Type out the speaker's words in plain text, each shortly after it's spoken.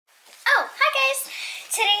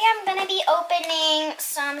Today I'm going to be opening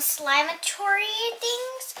some Slimeatory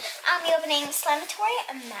things. I'll be opening Slimeatory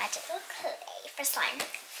Magical Clay for slime.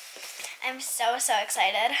 I'm so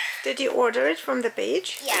excited. Did you order it from the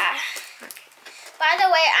page? Yeah. Okay. By the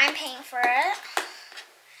way, I'm paying for it.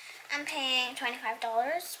 I'm paying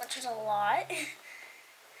 $25, which is a lot.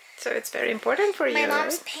 So it's very important for you, My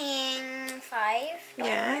mom's right? paying $5.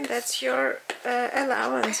 Yeah, that's your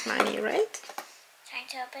allowance money, right? Trying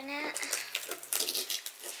to open it.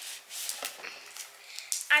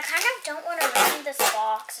 I kind of don't want to ruin this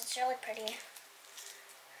box. It's really pretty.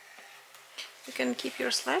 You can keep your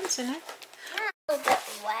slimes in it. A little bit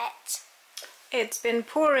wet. It's been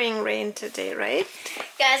pouring rain today, right? You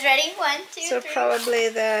guys ready? 1, 2, So 3. probably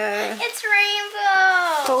the It's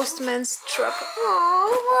rainbow. postman's truck.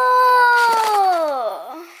 Whoa.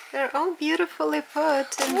 They're all beautifully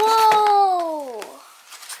put. And Whoa.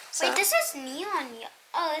 so, Wait, this is neon.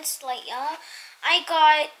 Oh, it's light yellow. I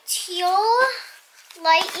got teal,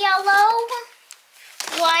 light yellow,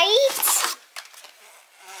 white,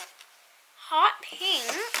 hot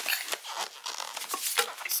pink.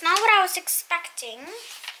 It's not what I was expecting.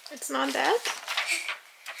 it's not that?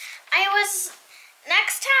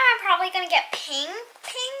 Next time I'm probably gonna get pink.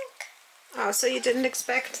 Oh, so you didn't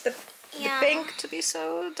expect the pink to be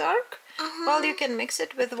so dark? Well, you can mix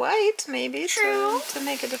it with white, maybe, to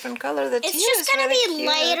make a different color. The It's teal just is gonna really be cute.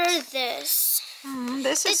 lighter this.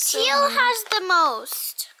 This The is teal has the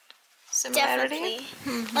most. similarity.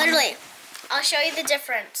 Definitely. Literally. I'll show you the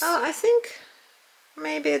difference. Oh, I think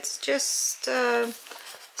maybe it's just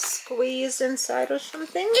squeezed inside or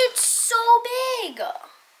something. It's so big.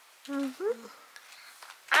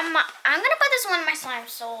 I'm gonna put this one in my slime,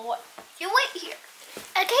 so you wait here.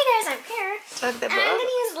 Okay guys, I'm here. Like And I'm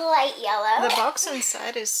gonna use light yellow. The box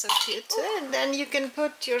inside is so cute too, and then you can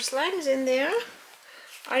put your slimes in there.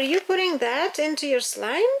 Are you putting that into your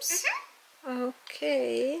slimes?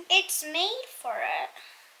 Okay. It's made for it.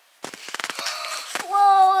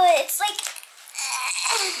 Whoa, it's like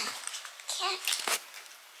can't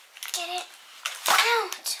get it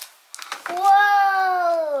out.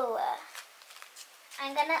 Whoa.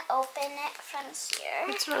 I'm gonna open it from here.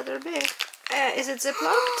 It's rather big. Is it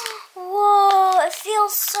ziplocked? Whoa, it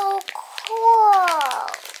feels so cool.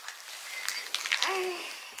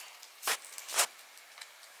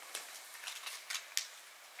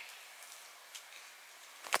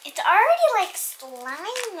 It's already like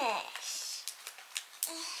slimish.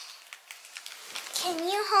 Can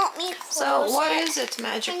you help me close So what it? is it,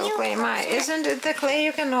 Magical you Clay? close it? Isn't it the clay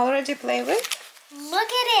you can already play with? Look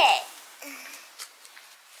at it.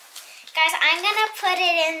 Guys, I'm gonna put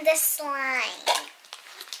it in the slime.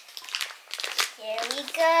 Here we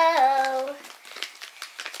go.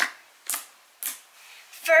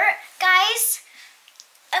 Guys,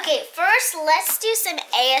 okay, first let's do some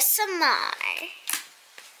ASMR.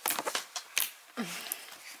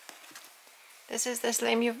 This is the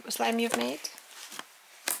slime you've made?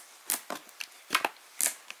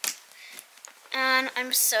 And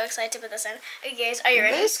I'm so excited to put this in. Okay guys, are you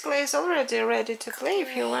ready? This clay is already ready to play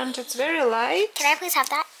if you want. It's very light. Can I please have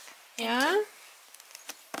that? Yeah.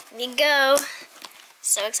 Here we go.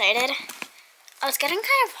 So excited. Oh, it's getting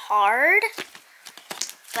kind of hard.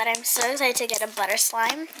 But I'm so excited to get a butter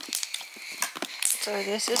slime. So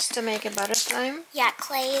this is to make a butter slime? Yeah,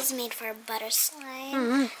 clay is made for butter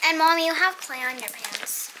slime. And Mom, you have clay on your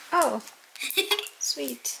pants. Oh,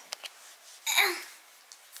 sweet.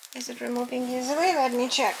 Is it removing easily? Let me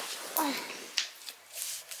check.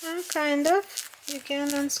 Kind of. You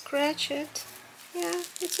can unscratch it. Yeah,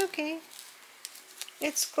 it's okay.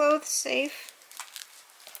 It's clothes safe.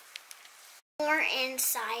 More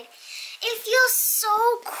inside. It feels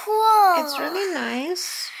so cool. It's really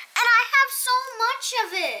nice. And I have so much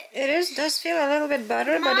of it. It does feel a little bit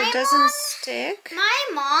butter, but it doesn't stick. My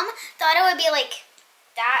mom thought it would be like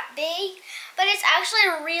that big, but it's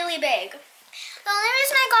actually really big. The only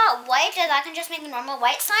reason I got white is I can just make normal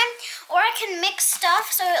white slime, or I can mix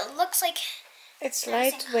stuff so it looks like It's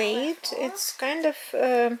nice and lightweight. colorful. It's kind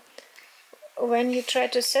of, when you try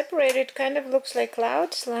to separate it, kind of looks like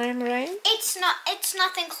cloud slime, right? it's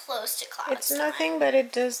nothing close to cloud It's slime. nothing, but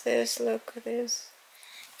it does this. Look at this.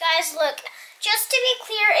 Guys, look, just to be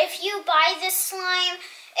clear, if you buy this slime,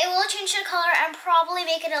 it will change the color and probably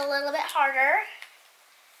make it a little bit harder.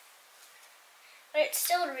 But it's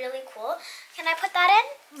still really cool. Can I put that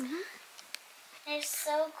in? It's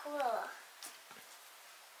so cool.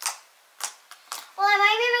 Well, it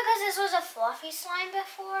might be because this was a fluffy slime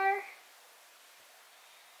before.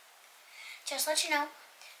 Just let you know.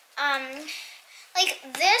 Like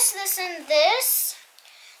this, and this.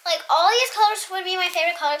 Like all these colors would be my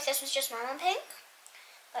favorite color if this was just normal pink.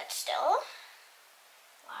 but still.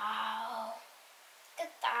 Wow. Look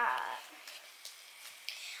at that.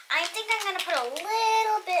 I think I'm going to put a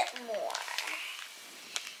little bit more.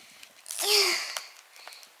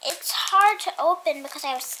 It's hard to open because I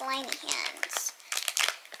have slimy hands.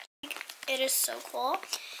 It is so cool.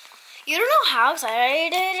 You don't know how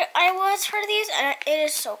excited I was for these, and it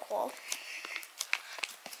is so cool.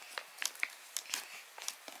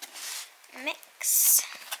 Mix.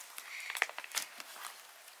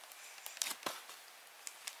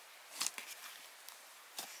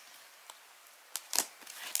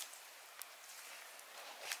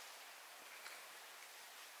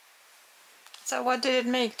 So what did it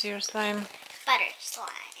make to your slime? Butter slime.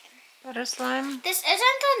 Butter slime? This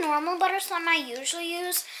isn't the normal butter slime I usually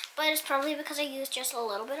use, but it's probably because I use just a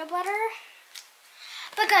little bit of butter.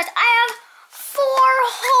 Because I have 4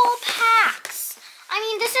 whole packs. I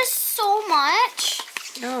mean, this is so much.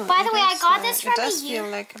 Oh, By the way, I got this from it does feel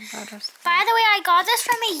like a butter slime. By the way, I got this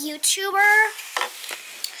from a YouTuber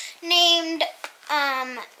named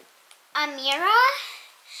Ameerah.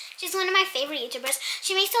 She's one of my favorite YouTubers.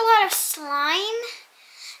 She makes a lot of slime,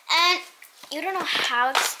 and you don't know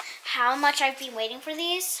how much I've been waiting for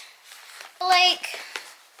these. Like,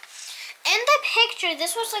 in the picture,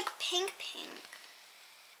 this was like pink.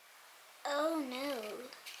 Oh no.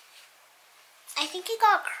 I think it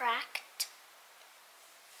got cracked.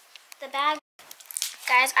 The bag.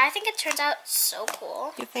 Guys, I think it turns out so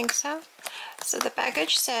cool. You think so? So the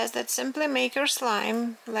package says that simply make your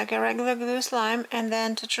slime like a regular glue slime, and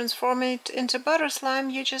then to transform it into butter slime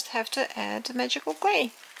you just have to add magical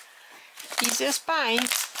clay. Easy as pie.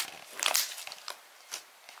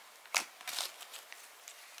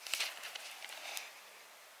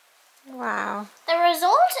 Wow. The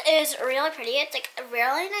result is really pretty. It's like a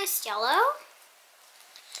really nice yellow.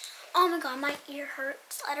 Oh my god, my ear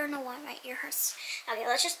hurts. I don't know why my ear hurts. Okay,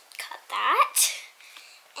 let's just cut that.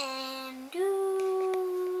 And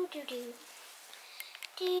do.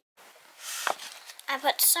 I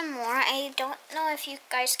put some more. I don't know if you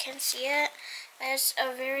guys can see it. There's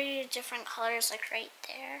a very different colors like right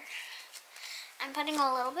there. I'm putting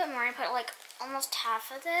a little bit more. I put like almost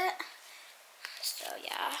half of it. So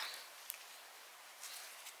yeah.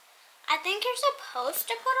 I think you're supposed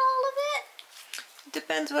to put all of it.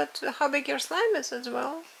 Depends how big your slime is as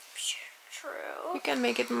well. True. You can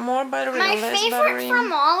make it more buttery My or less favorite buttery.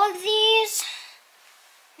 from all of these,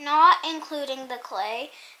 not including the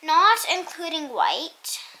clay, not including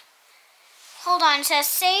white. Hold on, it says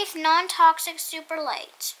safe, non-toxic, super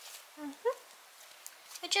light.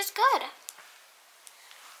 Which is good.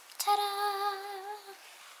 Ta-da!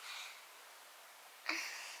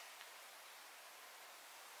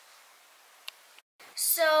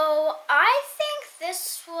 So I think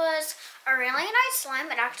this was a really nice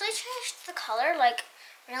slime. It actually changed the color, like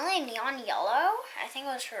really neon yellow. I think it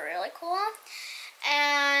was really cool.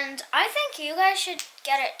 And I think you guys should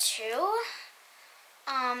get it too.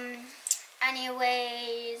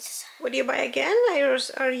 Anyways. Would you buy again?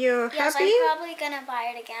 Are you happy? Yes, I'm probably gonna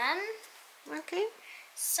buy it again. Okay.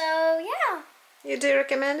 So yeah. You do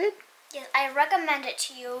recommend it? Yes, I recommend it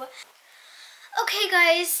to you. Okay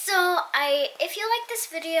guys, so if you like this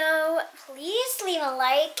video, please leave a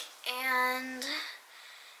like, and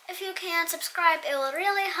if you can subscribe, it will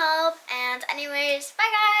really help. And anyways, bye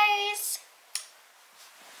guys!